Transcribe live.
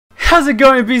How's it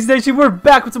going, Beast Nation? We're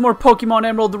back with some more Pokemon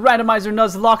Emerald, the Randomizer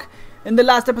Nuzlocke. In the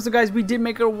last episode, guys, we did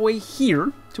make our way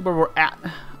here to where we're at.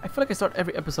 I feel like I start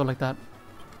every episode like that.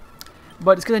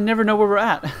 But it's because I never know where we're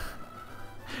at.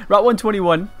 Route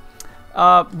 121.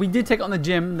 We did take on the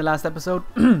gym in the last episode.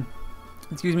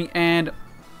 Excuse me. And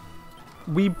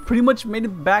we pretty much made it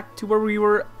back to where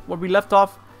we left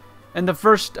off in the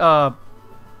first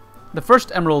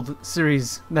Emerald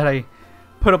series that I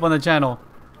put up on the channel.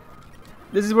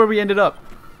 This is where we ended up.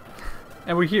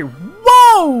 And we're here.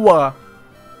 Whoa!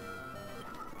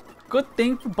 Good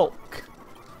thing for bulk.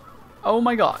 Oh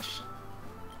my gosh.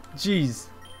 Jeez.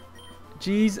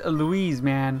 Jeez Louise,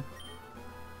 man.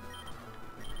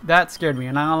 That scared me.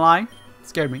 I'm not gonna lie. It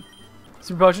scared me.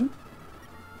 Super Potion.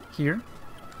 Here.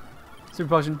 Super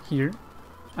Potion here.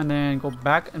 And then go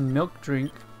back and milk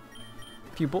drink.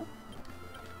 Pupil.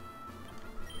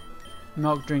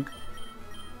 Milk drink.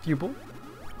 Pupil.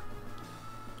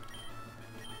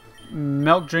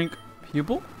 Milk drink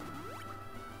pupil.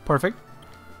 Perfect.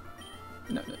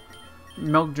 No.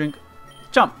 Milk drink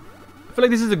jump. I feel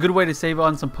like this is a good way to save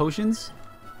on some potions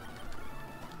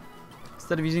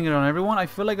instead of using it on everyone. I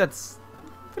feel like that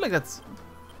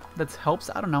helps.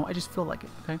 I don't know. I just feel like it.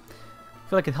 Okay. I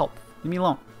feel like it helped. Leave me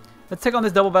alone. Let's take on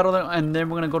this double battle and then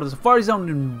we're gonna go to the Safari Zone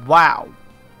and wow.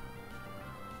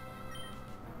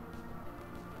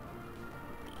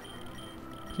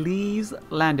 Please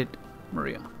land it,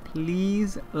 Maria.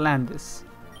 Please land this.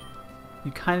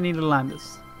 You kind of need to land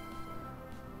this.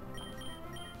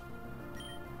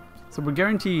 So we're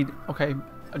guaranteed, okay,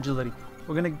 agility.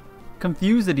 We're gonna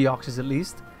confuse the Deoxys at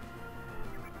least.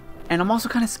 And I'm also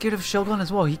kind of scared of Sheldon as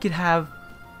well. He could have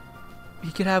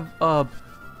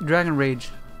Dragon Rage.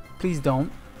 Please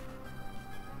don't.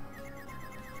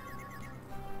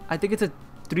 I think it's a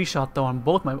 3-shot though on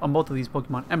both of these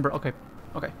Pokemon. Ember, okay.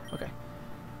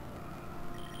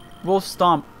 We'll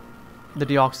stomp the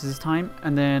Deoxys this time,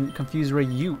 and then Confuse Ray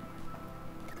you.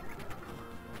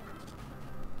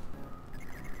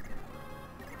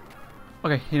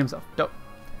 Okay, hit himself. Dope.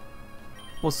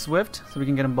 We'll Swift, so we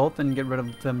can get them both and get rid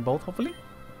of them both, hopefully.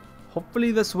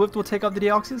 Hopefully the Swift will take out the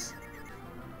Deoxys.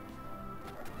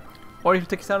 Or he'll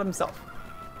take us out of himself.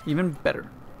 Even better.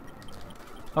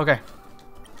 Okay.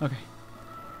 Okay.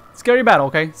 Scary battle,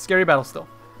 okay? Scary battle still.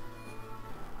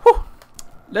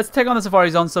 Let's take on the Safari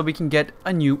Zone so we can get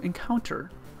a new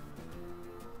encounter.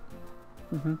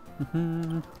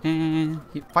 And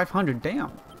 500,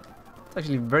 damn. It's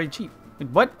actually very cheap. Wait,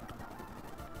 what?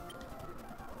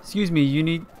 Excuse me,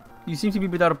 you seem to be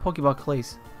without a Pokeball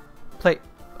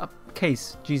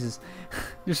case. Jesus.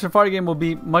 Your Safari game will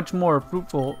be much more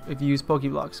fruitful if you use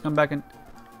Pokeblocks. Come back and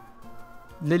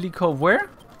Lily Cove, where?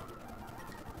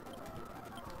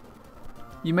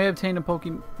 You may obtain a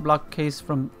Pokeblock case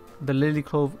from the Lily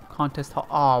Clove contest hall.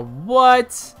 Oh,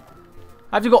 what?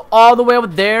 I have to go all the way over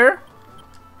there?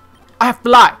 I have to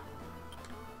fly.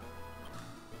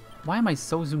 Why am I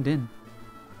so zoomed in?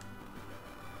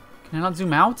 Can I not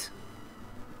zoom out?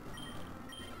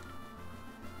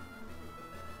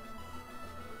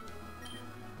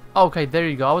 Okay, there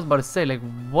you go. I was about to say, like,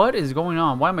 what is going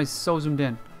on? Why am I so zoomed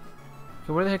in?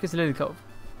 Okay, where the heck is Lily Cove?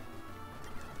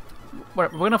 We're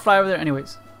gonna fly over there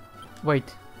anyways.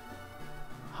 Wait.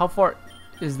 How far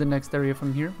is the next area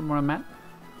from here, from where I'm at?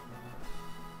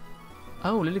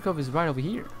 Oh, Lily Cove is right over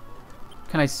here.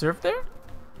 Can I surf there?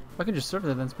 If I can just surf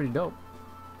there, then it's pretty dope.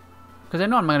 Because I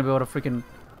know I'm not going to be able to freaking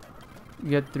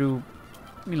get through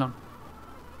Milan.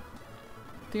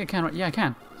 I think I can, right? Yeah, I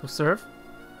can. So surf.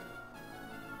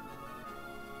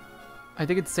 I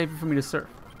think it's safer for me to surf.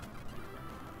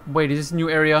 Wait, is this a new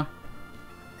area?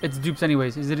 It's dupes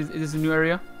anyways. Is this a new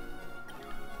area?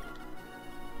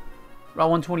 Route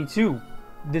 122.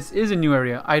 This is a new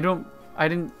area. I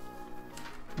didn't.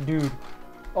 Dude.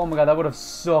 Oh my god, that would have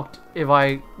sucked if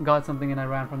I got something and I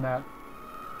ran from that.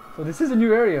 So this is a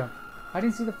new area. I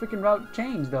didn't see the freaking route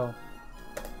change though.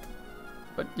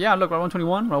 But yeah, look, Route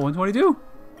 121, Route 122.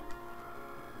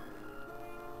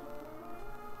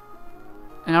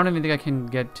 And I don't even think I can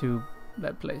get to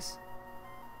that place.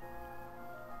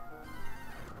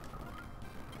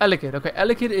 Elekid. Okay,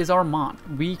 Elekid is our Mon.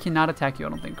 We cannot attack you, I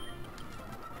don't think.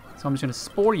 So I'm just going to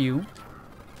spore you,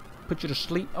 put you to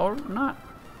sleep, or not.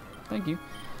 Thank you.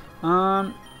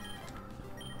 Yeah,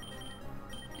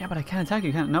 but I can't attack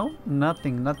you, can't? No?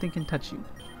 Nothing can touch you.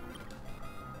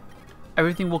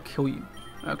 Everything will kill you.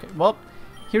 Okay, well,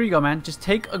 here you go, man. Just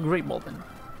take a Great Ball then.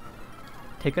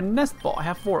 Take a Nest Ball. I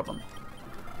have 4 of them.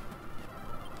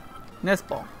 Nest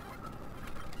Ball.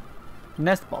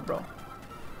 Nest Ball, bro.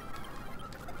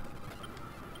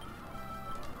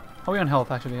 How are we on health,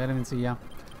 actually? I didn't even see, yeah.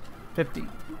 50.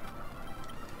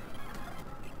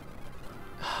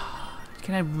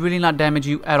 Can I really not damage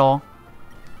you at all?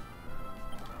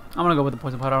 I'm gonna go with the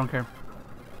poison powder. I don't care.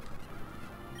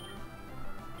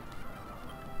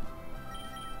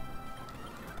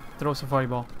 Throw a Safari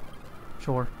Ball.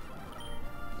 Sure.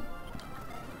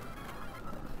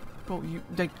 Bro, you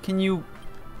like, can you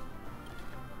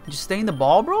just stay in the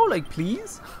ball, bro? Like,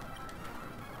 please?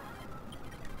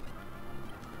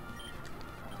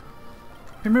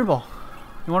 Premier Ball.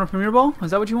 You want a Premier Ball?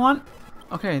 Is that what you want?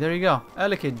 Okay, there you go.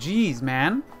 Elikid. Jeez,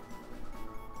 man.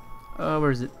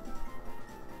 Where is it?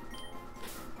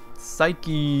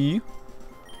 Psyche.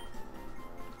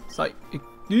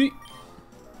 Psyche.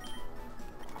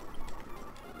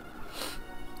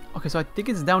 Okay, so I think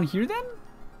it's down here then?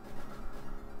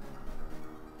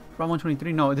 Round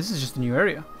 123. No, this is just a new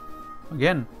area.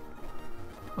 Again.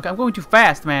 Okay, I'm going too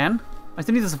fast, man. I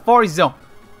still need the Safari Zone.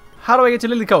 How do I get to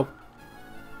Lily Cove?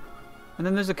 And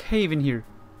then there's a cave in here.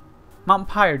 Mount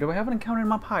Pyre. Do I have an encounter in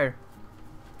Mount Pyre?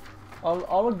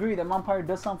 I'll agree that Mount Pyre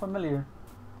does sound familiar.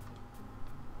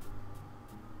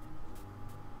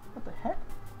 What the heck?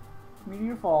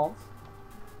 Meteor Falls.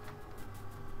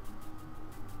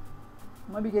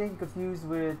 I might be getting confused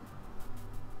with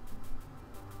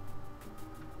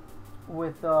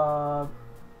what's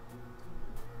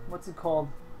it called?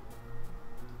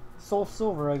 Soul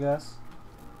Silver, I guess.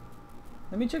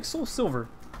 Let me check Soul Silver.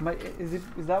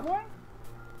 Is that why?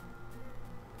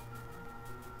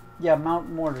 Yeah, Mount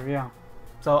Mortar, yeah.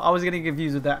 So I was getting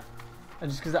confused with that.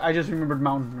 Because I just remembered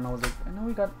Mountain and I was like, I know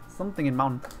we got something in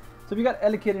Mountain. So we got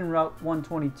Elikid in Route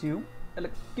 122.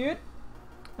 Elikid.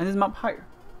 And this is Mount Pyre.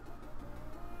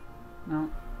 No.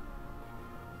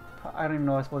 I don't even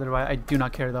know I spelled it right. I do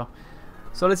not care though.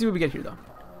 So let's see what we get here though.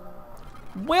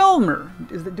 Wilmer.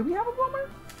 Do we have a Wilmer?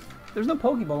 There's no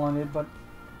Pokeball on it, but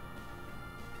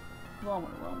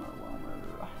Wilmer.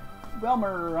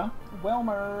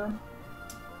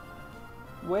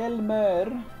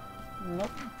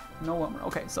 Nope. No Wilmer.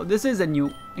 Okay, so this is a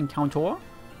new encounter.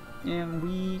 And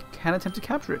we can attempt to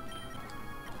capture it.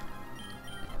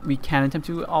 We can attempt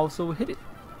to also hit it.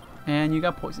 And you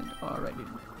got poisoned. Alrighty.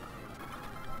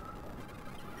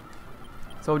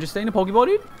 So just stay in the Pokeball,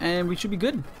 dude. And we should be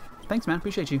good. Thanks, man.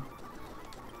 Appreciate you.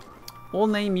 We'll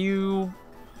name you...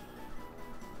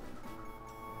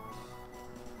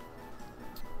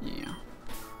 Yeah.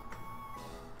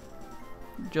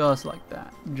 Just like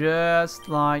that. Just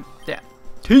like that.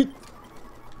 Teeth!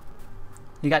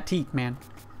 You got teeth, man.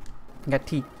 You got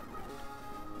teeth.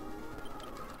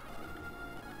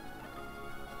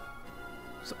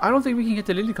 So I don't think we can get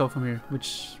to Lily Cove from here,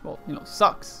 which, well, you know,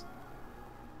 sucks.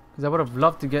 Because I would have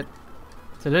loved to get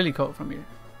to Lily Cove from here.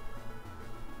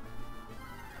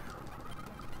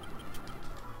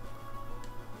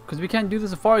 Because we can't do the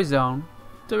Safari Zone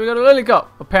till we go to Lily Cove,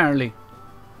 apparently.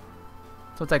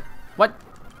 So it's like, what?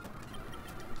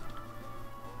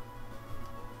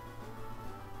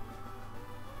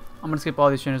 I'm gonna skip all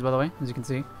these trainers, by the way, as you can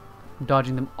see. I'm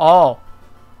dodging them all.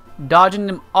 Dodging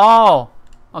them all.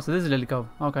 Oh, so this is Lily Cove.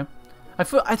 Okay. I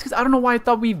don't know why I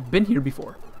thought we've been here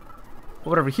before. But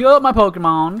whatever. Heal up my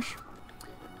Pokemon.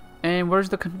 And where's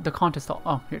the contest hall?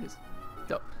 Oh, here it is.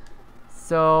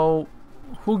 So,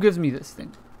 who gives me this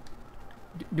thing?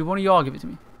 Do one of y'all give it to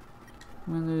me?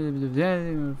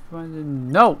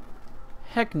 No.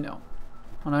 Heck no.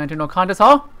 When I enter no contest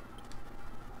hall?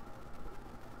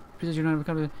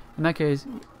 In that case,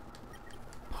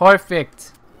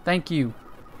 perfect. Thank you.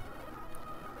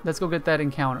 Let's go get that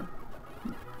encounter.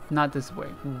 Not this way.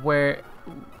 Where?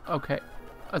 Okay.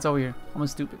 That's over here. I'm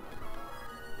stupid.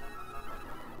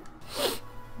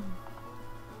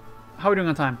 How are we doing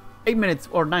on time? 8 minutes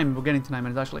or 9. We're getting to 9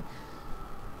 minutes actually.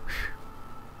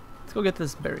 Let's go get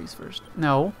these berries first.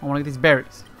 No, I want to get these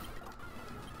berries.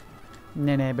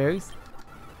 Nene berries.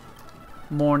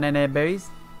 More nene berries.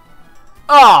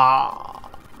 Ah!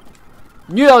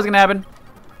 Knew that was gonna happen.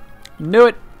 Knew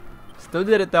it. Still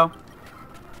did it though.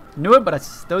 Knew it, but I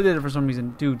still did it for some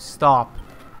reason. Dude, stop.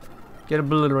 Get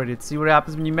obliterated. See what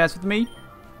happens when you mess with me?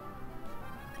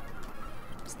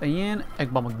 Stay in.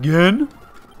 Egg bomb again.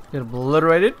 Get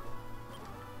obliterated.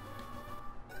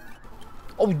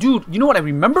 Oh, dude. You know what I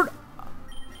remembered?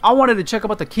 I wanted to check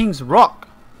about the King's Rock.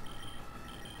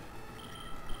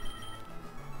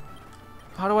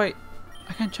 How do I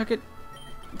can't check it.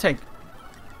 Take.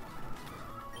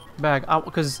 Bag.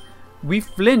 Because we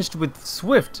flinched with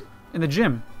Swift in the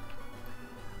gym.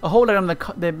 A hold item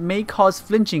that may cause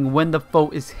flinching when the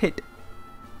foe is hit.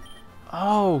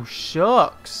 Oh,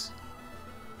 shucks.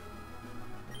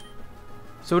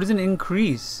 So it doesn't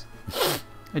increase.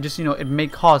 It just, you know, it may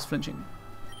cause flinching.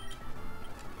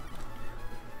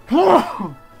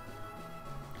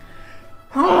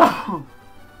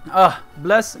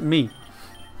 Bless me.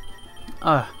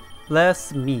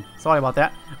 Bless me. Sorry about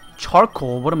that.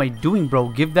 Charcoal, what am I doing, bro?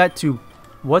 Give that to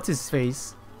what's his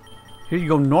face. Here you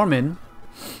go, Norman.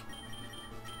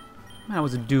 Man, I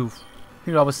was a doof.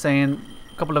 Here I was saying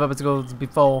a couple of episodes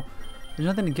before, there's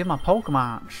nothing to give my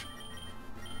Pokemon.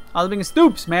 I was being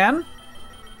stoops, man.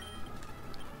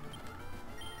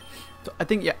 So I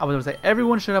think, yeah, I was going to say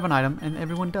everyone should have an item, and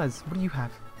everyone does. What do you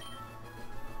have?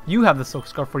 You have the silk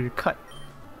scarf for your cut.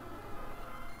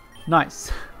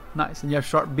 Nice. Nice. And you have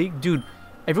sharp beak. Dude,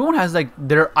 everyone has like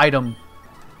their item.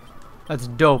 That's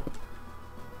dope.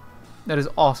 That is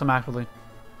awesome, actually.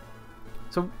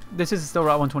 So this is still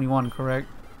Route 121, correct?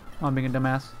 I'm being a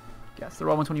dumbass. Yes, the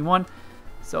Route 121.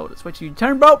 So let's switch you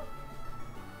turn, bro.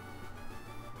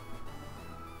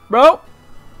 Bro.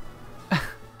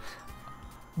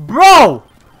 Bro.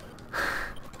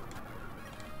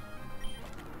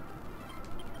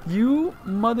 You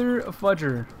mother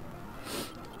fudger.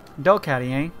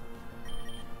 Delcatty, eh?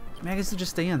 Man, I guess to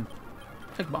just stay in.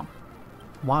 Egg bomb.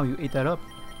 Wow, you ate that up.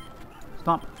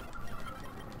 Stomp.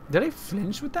 Did I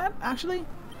flinch with that, actually?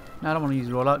 No, I don't want to use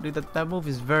rollout, dude. That move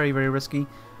is very, very risky.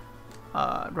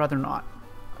 Rather not.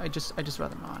 I just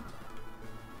rather not.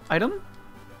 Item?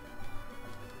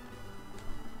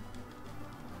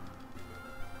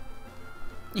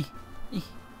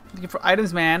 Looking for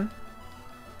items, man.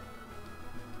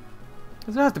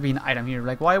 There has to be an item here.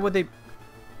 Like, why would they?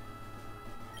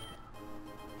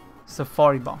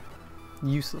 Safari Ball.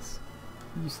 Useless.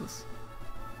 Useless.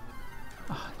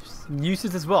 Oh,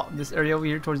 useless as well. This area over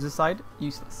here towards this side,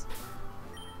 useless.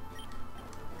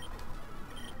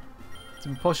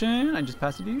 Some potion. I just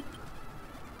passed it, dude.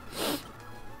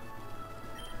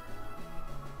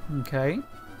 Okay.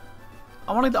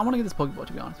 I want to get this Pokeball,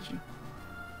 to be honest with you.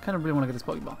 Kind of really want to get this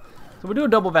Pokeball. So we'll do a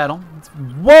double battle.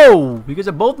 Whoa! Because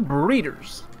they're both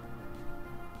breeders.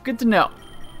 Good to know.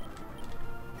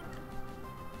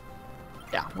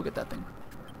 Yeah, we'll get that thing.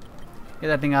 Get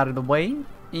that thing out of the way.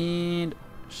 And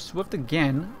Swift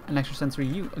again. An extra sensory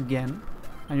U again.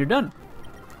 And you're done.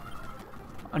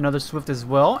 Another Swift as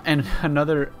well. And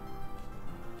another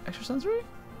extra sensory?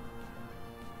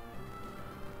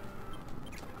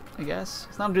 I guess.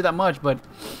 It's not gonna do that much, but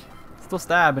still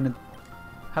stab and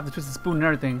have the Twisted Spoon and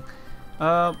everything.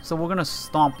 So we're gonna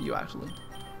stomp you actually.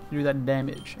 Do that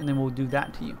damage. And then we'll do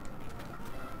that to you.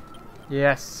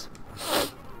 Yes.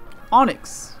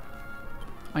 Onyx.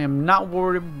 I am not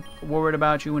worried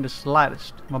about you in the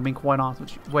slightest. If I'm being quite honest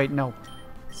with you. Wait, no.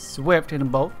 Swift hit them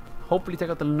both. Hopefully take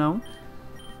out the Lunone.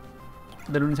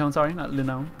 The Lunatone, sorry, not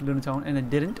Lunone. Lunatone, and it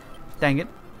didn't. Dang it.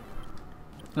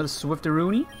 Another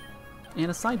Swiftaroonie. And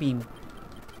a Psybeam.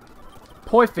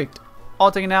 Perfect.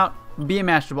 All taken out. Be a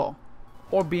Master Ball.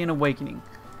 Or be an Awakening.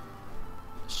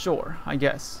 Sure, I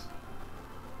guess.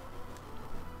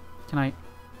 Can I?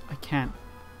 I can't.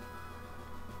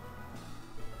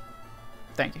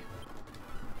 Thank you.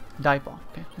 Dive Ball.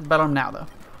 Okay, let's battle him now, though.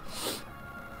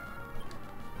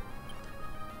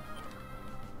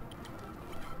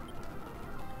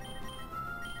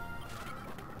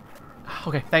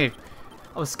 Okay, thank you.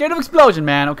 I was scared of explosion,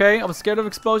 man, okay? I was scared of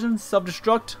explosion,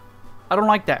 self-destruct. I don't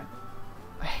like that.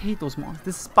 I hate those monsters.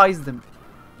 Despise them.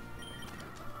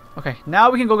 Okay, now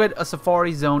we can go get a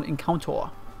Safari Zone encounter.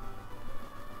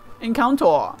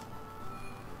 Encounter.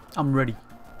 I'm ready.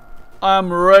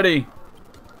 I'm ready.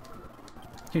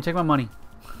 Here, take my money.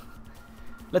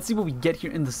 Let's see what we get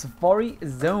here in the Safari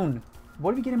Zone.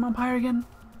 What did we get in Vampire again?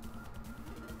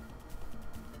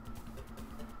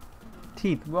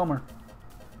 Teeth, Wilmer.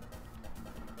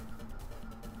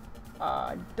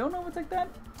 I don't know if it's like that,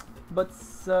 but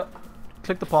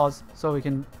click the pause so we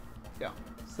can. Yeah.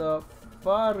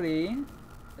 Safari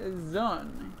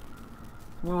Zone.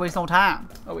 We waste no time.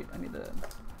 Oh wait, I need the.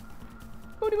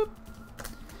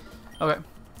 Okay,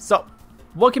 so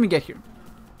what can we get here?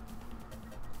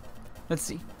 Let's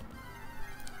see.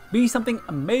 Be something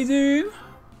amazing.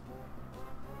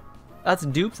 That's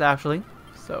dupes actually.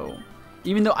 So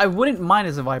even though I wouldn't mind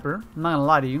as a Viper, I'm not gonna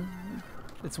lie to you.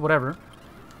 It's whatever.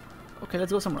 Okay,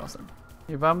 let's go somewhere else then.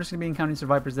 If I'm just gonna be encountering some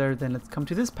Vipers there, then let's come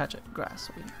to this patch of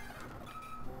grass.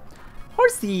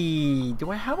 Horsey! Do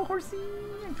I have a horsey?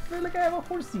 I feel like I have a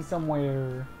horsey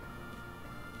somewhere.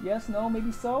 Yes, no,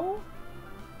 maybe so?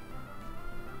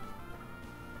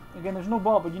 Again, there's no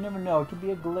ball, but you never know. It could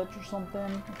be a glitch or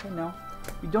something. Okay, no.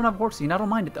 We don't have horsey, and I don't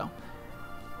mind it though.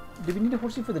 Do we need a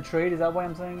horsey for the trade? Is that why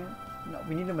I'm saying it? No,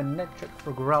 we need him a net trick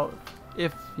for Growlithe.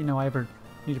 If, you know, I ever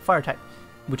need a fire type,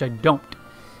 which I don't.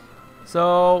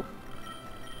 So,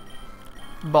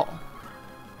 ball.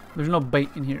 There's no bait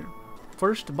in here.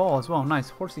 First ball as well.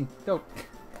 Nice. Horsey. Dope.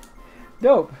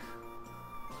 Dope.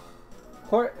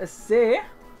 course.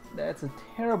 That's a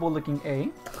terrible looking A.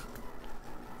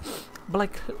 But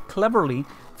like cleverly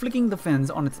flicking the fins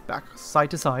on its back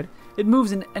side to side, it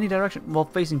moves in any direction while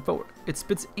facing forward. It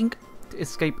spits ink to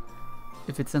escape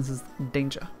if it senses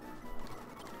danger.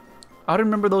 I don't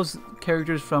remember those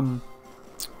characters from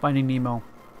Finding Nemo.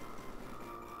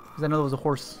 Because I know there was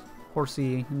a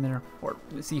horsey in there, or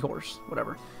a seahorse,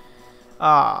 whatever.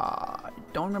 I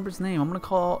don't remember his name. I'm gonna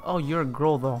call. Oh, you're a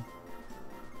girl though.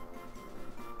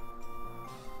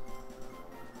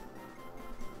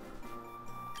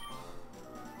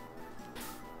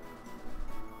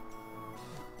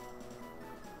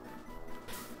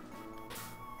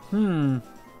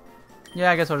 Yeah,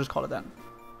 I guess I'll just call it that.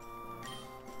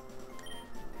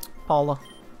 Paula.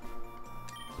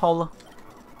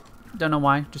 Don't know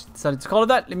why. Just decided to call it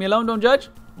that. Leave me alone. Don't judge.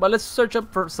 But let's search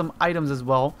up for some items as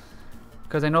well.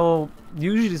 Because I know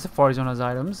usually Safari Zone has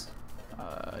items.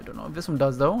 I don't know if this one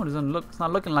does though. It doesn't look. It's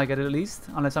not looking like it at least.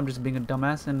 Unless I'm just being a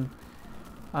dumbass and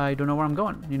I don't know where I'm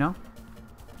going. You know.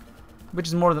 Which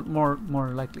is more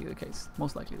likely the case.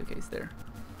 Most likely the case there.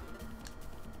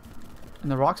 In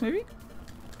the rocks maybe?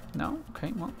 No?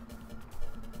 Okay, well.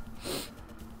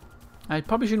 I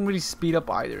probably shouldn't really speed up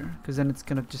either, because then it's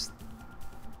gonna just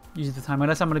use the time.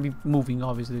 Unless I'm gonna be moving,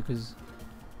 obviously, because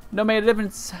no make a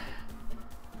difference.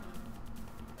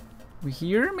 We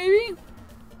here, maybe?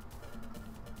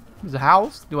 There's a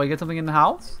house. Do I get something in the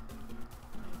house?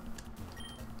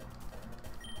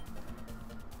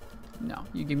 No,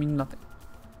 you give me nothing.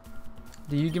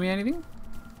 Do you give me anything?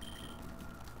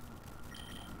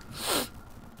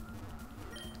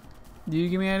 Do you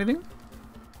give me anything?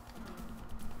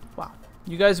 Wow.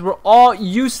 You guys were all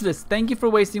useless. Thank you for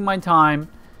wasting my time.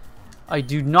 I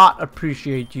do not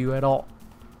appreciate you at all.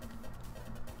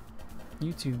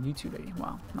 You too, lady.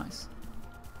 Wow, nice.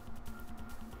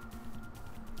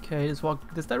 Okay, let's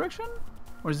walk this direction?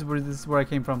 Or is this where I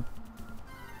came from?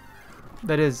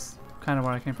 That is kind of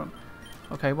where I came from.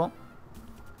 Okay, well.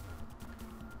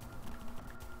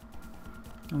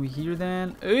 Are we here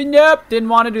then? Nope, didn't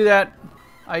want to do that.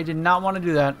 I did not want to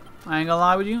do that. I ain't gonna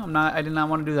lie with you. I did not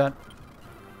want to do that.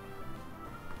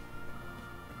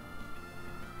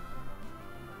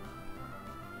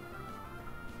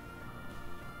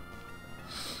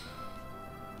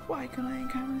 Why couldn't I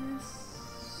encounter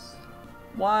this?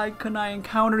 Why couldn't I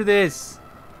encounter this?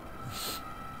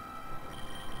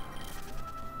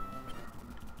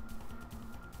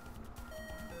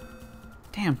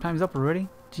 Damn, time's up already?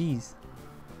 Jeez.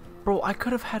 Bro, I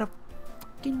could have had a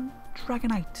fucking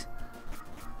Dragonite.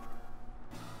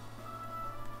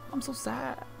 I'm so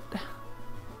sad.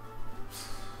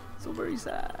 So very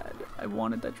sad. I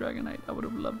wanted that Dragonite. I would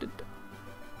have loved it.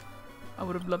 I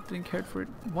would have loved it and cared for it.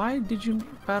 Why did you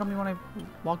battle me when I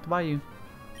walked by you?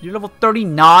 You're level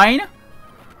 39?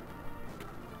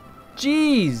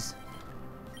 Jeez.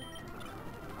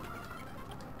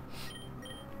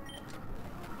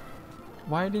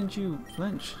 Why didn't you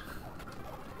flinch?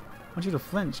 I want you to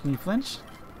flinch. Can you flinch?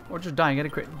 Or just die and get a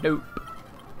crit? Nope.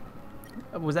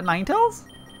 Was that Ninetales?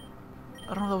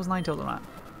 I don't know if that was Ninetales or not.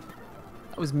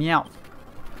 That was Meowth.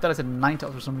 I thought I said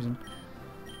Ninetales for some reason.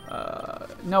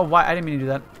 No, why? I didn't mean to do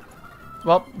that.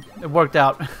 Well, it worked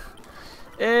out.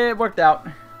 It worked out.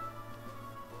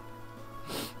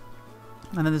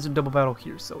 And then there's a double battle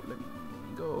here, so let me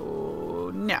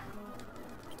go now.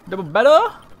 Double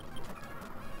battle.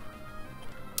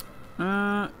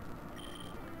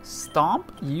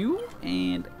 Stomp you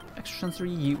and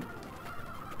extrasensory you.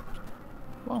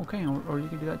 Well, okay, or you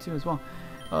can do that too as well.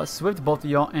 Swift both of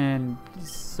y'all and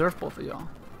surf both of y'all.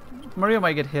 Maria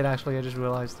might get hit actually, I just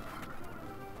realized.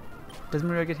 Does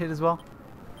Maria get hit as well?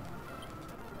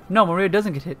 No, Maria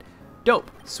doesn't get hit. Dope.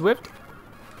 Swift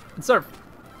and surf.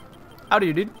 Out of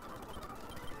you, dude.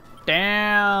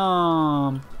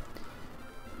 Damn.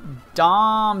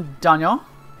 Daniel.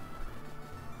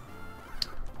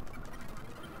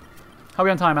 How are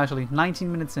we on time actually? 19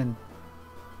 minutes in.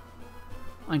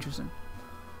 Interesting.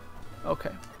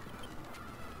 Okay.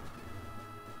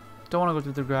 Don't want to go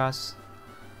through the grass.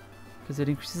 Because it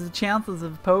increases the chances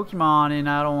of Pokemon and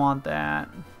I don't want that.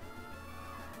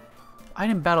 I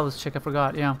didn't battle this chick, I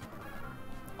forgot, yeah.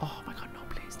 Oh my god, no,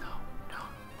 please, no. No,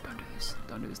 don't do this.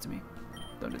 Don't do this to me.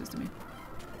 Don't do this to me.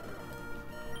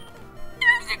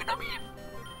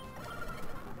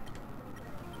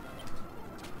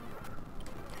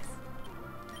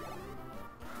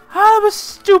 Ah, that was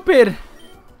stupid.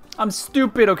 I'm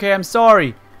stupid, okay? I'm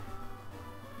sorry.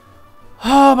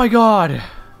 Oh my god.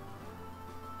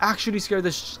 Actually scared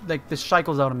the shikes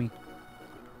out of me.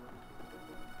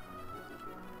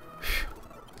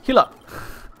 Heal up.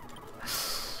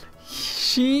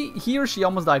 He or she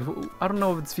almost died. I don't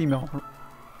know if it's female.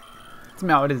 It's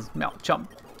male. It is male. Chum.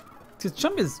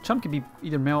 Because Chum can be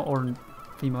either male or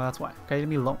female. That's why. Okay, leave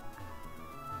me alone.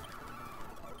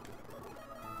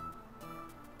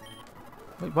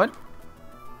 Wait, what?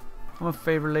 I'm a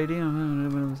favorite lady.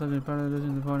 No.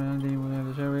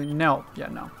 Yeah,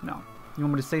 no. You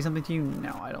want me to say something to you?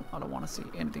 No, I don't want to say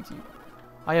anything to you.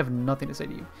 I have nothing to say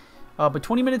to you. But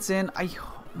 20 minutes in, I'm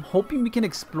hoping we can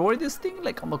explore this thing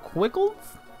like on the quickles.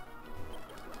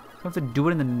 I have to do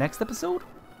it in the next episode.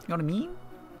 You know what I mean?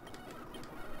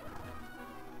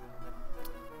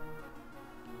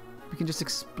 We can just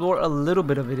explore a little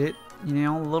bit of it. You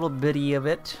know, a little bitty of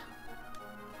it.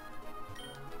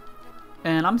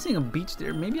 And I'm seeing a beach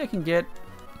there. Maybe I can get...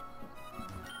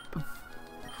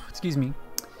 Excuse me.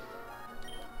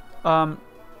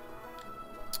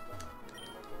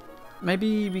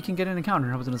 Maybe we can get an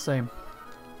encounter, I was going to say.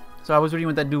 So I was reading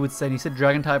what that dude would say. He said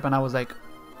dragon type, and I was like...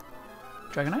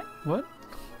 Dragonite? What?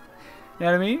 You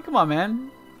know what I mean? Come on,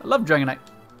 man. I love Dragonite.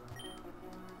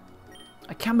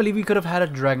 I can't believe we could have had a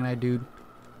Dragonite, dude.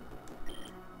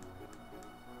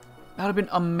 That would have been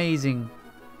amazing.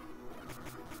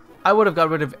 I would have got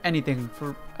rid of anything.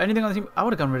 For anything on the team, I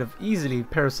would have gotten rid of easily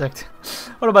Parasect.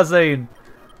 What am I saying?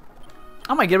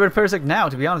 I might get rid of Parasect now,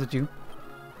 to be honest with you.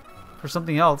 For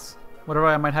something else. Whatever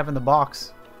I might have in the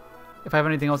box. If I have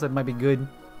anything else that might be good.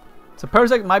 So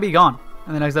Parasect might be gone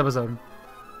in the next episode.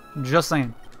 Just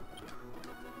saying.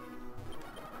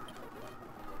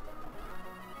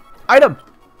 Item!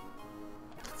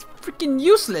 It's freaking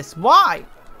useless. Why?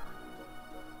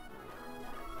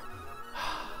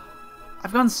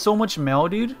 I've gotten so much mail,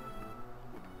 dude.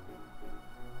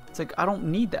 It's like, I don't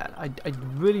need that. I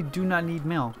really do not need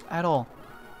mail at all.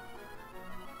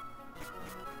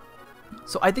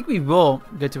 So I think we will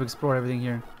get to explore everything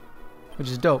here. Which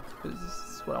is dope. This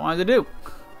is what I wanted to do.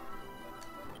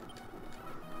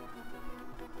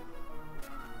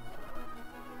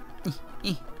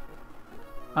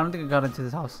 I don't think I got into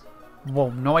this house. Whoa,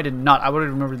 no I did not. I would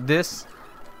have remembered this.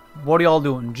 What are y'all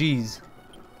doing? Jeez.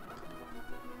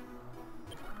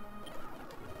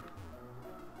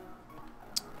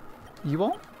 You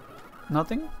all?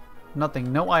 Nothing?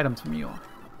 Nothing. No items from you all.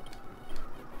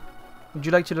 Would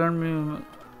you like to learn me?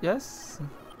 Yes?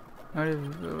 Thought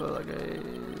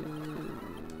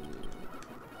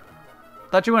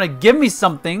you want to give me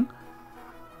something.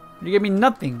 You gave me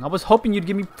nothing. I was hoping you'd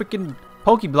give me freaking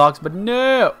Pokeblocks, but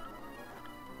no.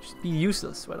 Just be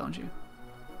useless, why don't you?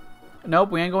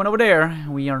 Nope, we ain't going over there.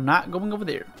 We are not going over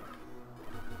there.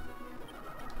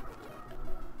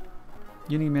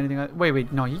 You didn't give me anything.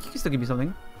 Wait, no, you can still give me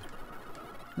something.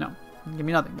 No, you didn't give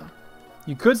me nothing though.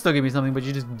 You could still give me something, but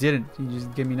you just didn't. You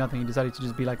just gave me nothing. You decided to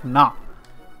just be like, nah.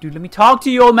 Dude, let me talk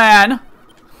to you, old man.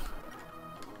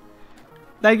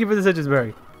 Thank you for the citrus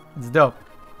berry. It's dope.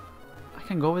 I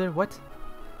can't go over there? What?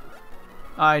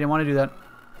 I didn't want to do that.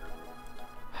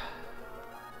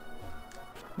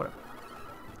 Whatever.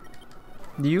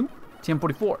 You?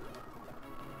 TM44.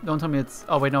 Don't tell me it's...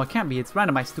 Oh, wait, no, it can't be. It's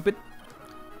randomized, stupid.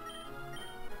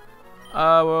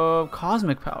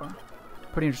 Cosmic power.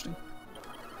 Pretty interesting.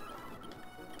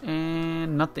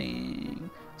 And nothing.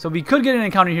 So we could get an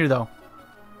encounter here, though.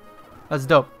 That's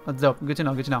dope. That's dope. Good to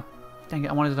know. Good to know. Dang it,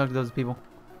 I wanted to talk to those people.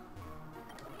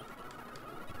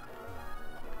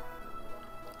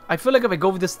 I feel like if I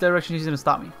go this direction, she's gonna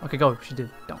stop me. Okay, go. She did.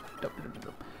 Don't.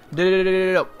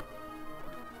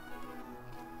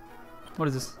 What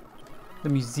is this? The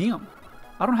museum.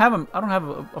 I don't have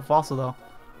a fossil though.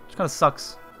 Which kind of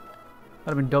sucks.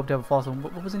 That'd have been dope to have a fossil.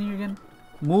 What was in here again?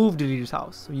 Move deleter's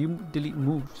house. So you delete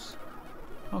moves.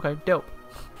 Okay, dope.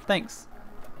 Thanks.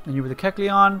 Then you were the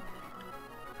Kecleon.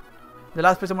 The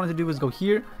last place I wanted to do was go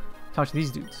here. Talk to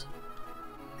these dudes.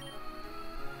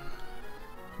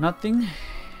 Nothing.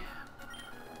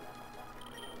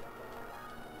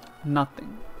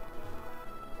 Nothing.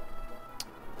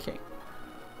 Okay.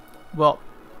 Well,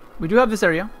 we do have this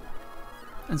area.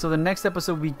 And so the next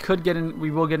episode we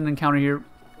will get an encounter here.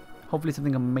 Hopefully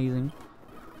something amazing.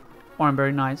 Or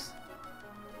very nice.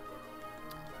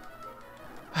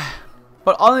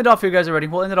 But I'll end it off here, guys, already.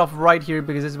 We'll end it off right here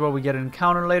because this is where we get an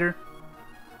encounter later.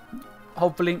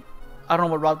 Hopefully. I don't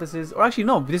know what route this is. Or actually,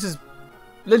 no. This is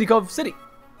Lily Cove City.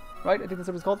 Right? I think that's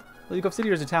what it's called. Lily Cove City,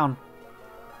 or is it town?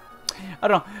 I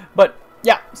don't know. But,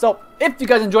 yeah. So, if you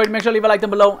guys enjoyed, make sure to leave a like down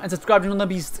below. And subscribe to the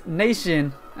Beast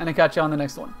Nation. And I'll catch you on the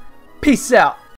next one. Peace out.